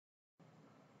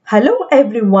Hello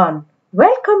everyone,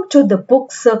 welcome to the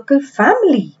Book Circle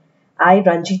family. I,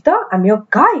 Ranjita, am your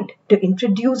guide to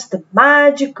introduce the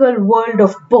magical world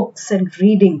of books and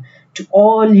reading to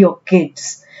all your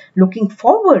kids. Looking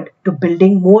forward to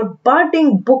building more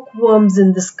budding bookworms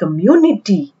in this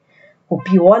community.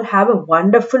 Hope you all have a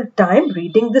wonderful time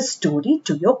reading the story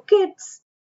to your kids.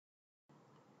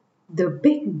 The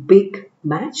Big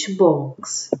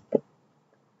Matchbox.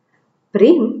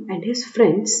 Prem and his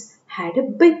friends had a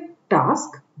big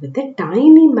task with a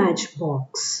tiny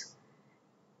matchbox.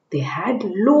 They had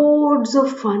loads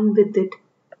of fun with it.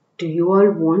 Do you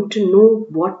all want to know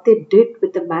what they did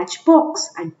with the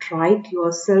matchbox and try it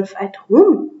yourself at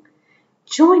home?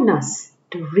 Join us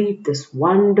to read this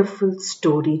wonderful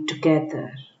story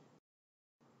together.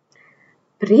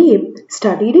 Prem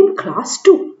studied in class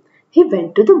 2. He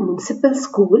went to the municipal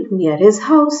school near his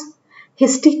house.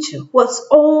 His teacher was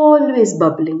always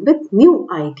bubbling with new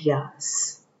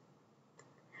ideas.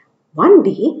 One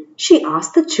day, she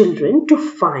asked the children to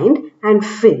find and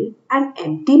fill an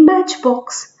empty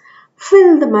matchbox.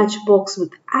 Fill the matchbox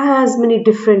with as many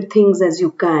different things as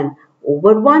you can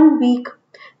over 1 week.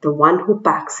 The one who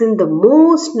packs in the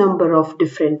most number of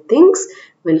different things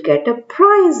will get a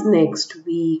prize next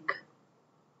week.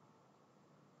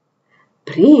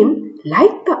 Prem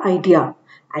liked the idea.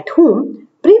 At home,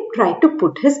 Prem tried to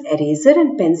put his eraser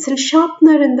and pencil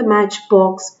sharpener in the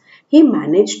matchbox. He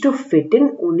managed to fit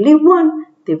in only one.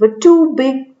 They were too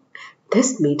big.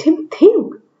 This made him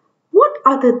think, what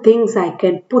other things I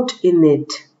can put in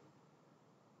it?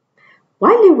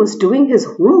 While he was doing his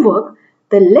homework,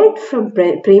 the lead from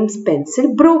Prem's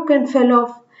pencil broke and fell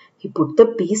off. He put the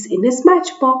piece in his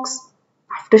matchbox.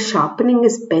 After sharpening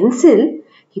his pencil,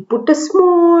 he put a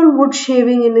small wood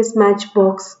shaving in his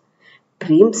matchbox.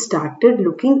 Prem started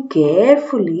looking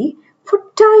carefully for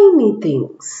tiny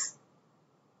things.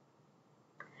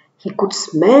 He could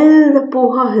smell the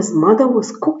poha his mother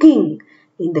was cooking.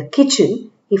 In the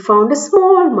kitchen, he found a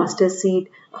small mustard seed,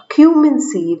 a cumin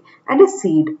seed, and a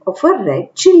seed of a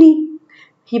red chili.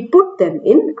 He put them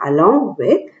in along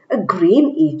with a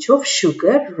grain each of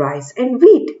sugar, rice, and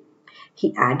wheat.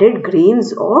 He added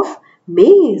grains of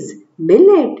maize,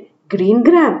 millet, green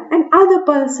gram, and other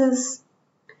pulses.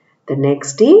 The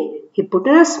next day, he put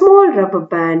in a small rubber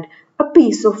band, a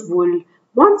piece of wool,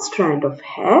 one strand of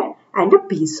hair, and a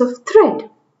piece of thread.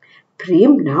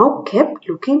 Prem now kept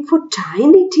looking for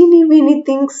tiny, teeny, weeny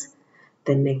things.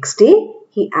 The next day,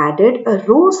 he added a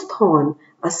rose thorn,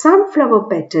 a sunflower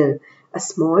petal, a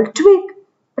small twig,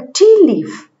 a tea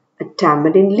leaf, a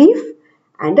tamarind leaf,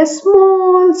 and a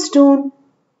small stone.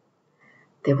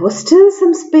 There was still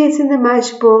some space in the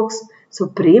matchbox, so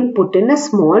Prem put in a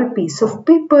small piece of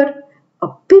paper, a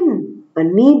pin, a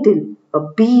needle, a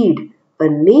bead, a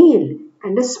nail,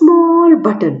 and a small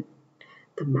button.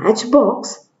 The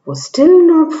matchbox was still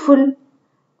not full.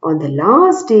 On the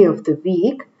last day of the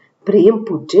week, Prem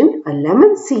put in a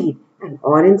lemon seed, an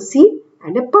orange seed,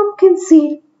 and a pumpkin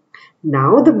seed.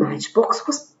 Now the matchbox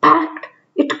was packed.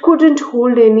 It couldn't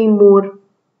hold any more.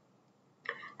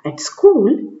 At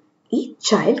school, each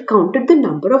child counted the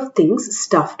number of things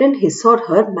stuffed in his or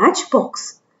her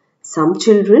matchbox. Some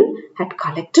children had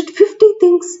collected 50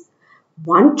 things.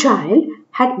 One child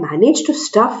had managed to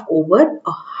stuff over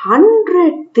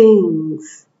 100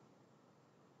 things.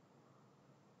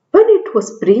 When it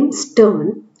was Prem's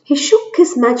turn, he shook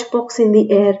his matchbox in the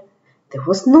air. There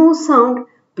was no sound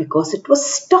because it was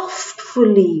stuffed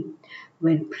fully.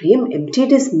 When Prem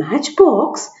emptied his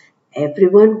matchbox,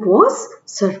 everyone was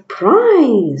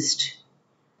surprised.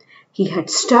 He had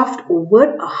stuffed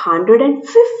over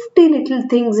 150 little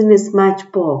things in his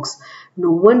matchbox.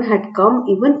 No one had come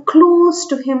even close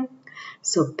to him.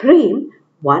 So Prem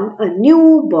won a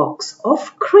new box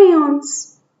of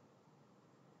crayons.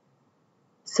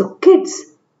 So kids,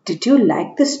 did you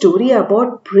like the story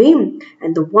about Prem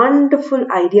and the wonderful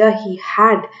idea he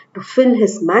had to fill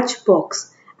his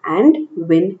matchbox and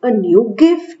win a new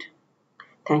gift?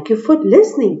 Thank you for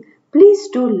listening. Please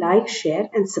do like, share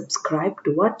and subscribe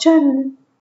to our channel.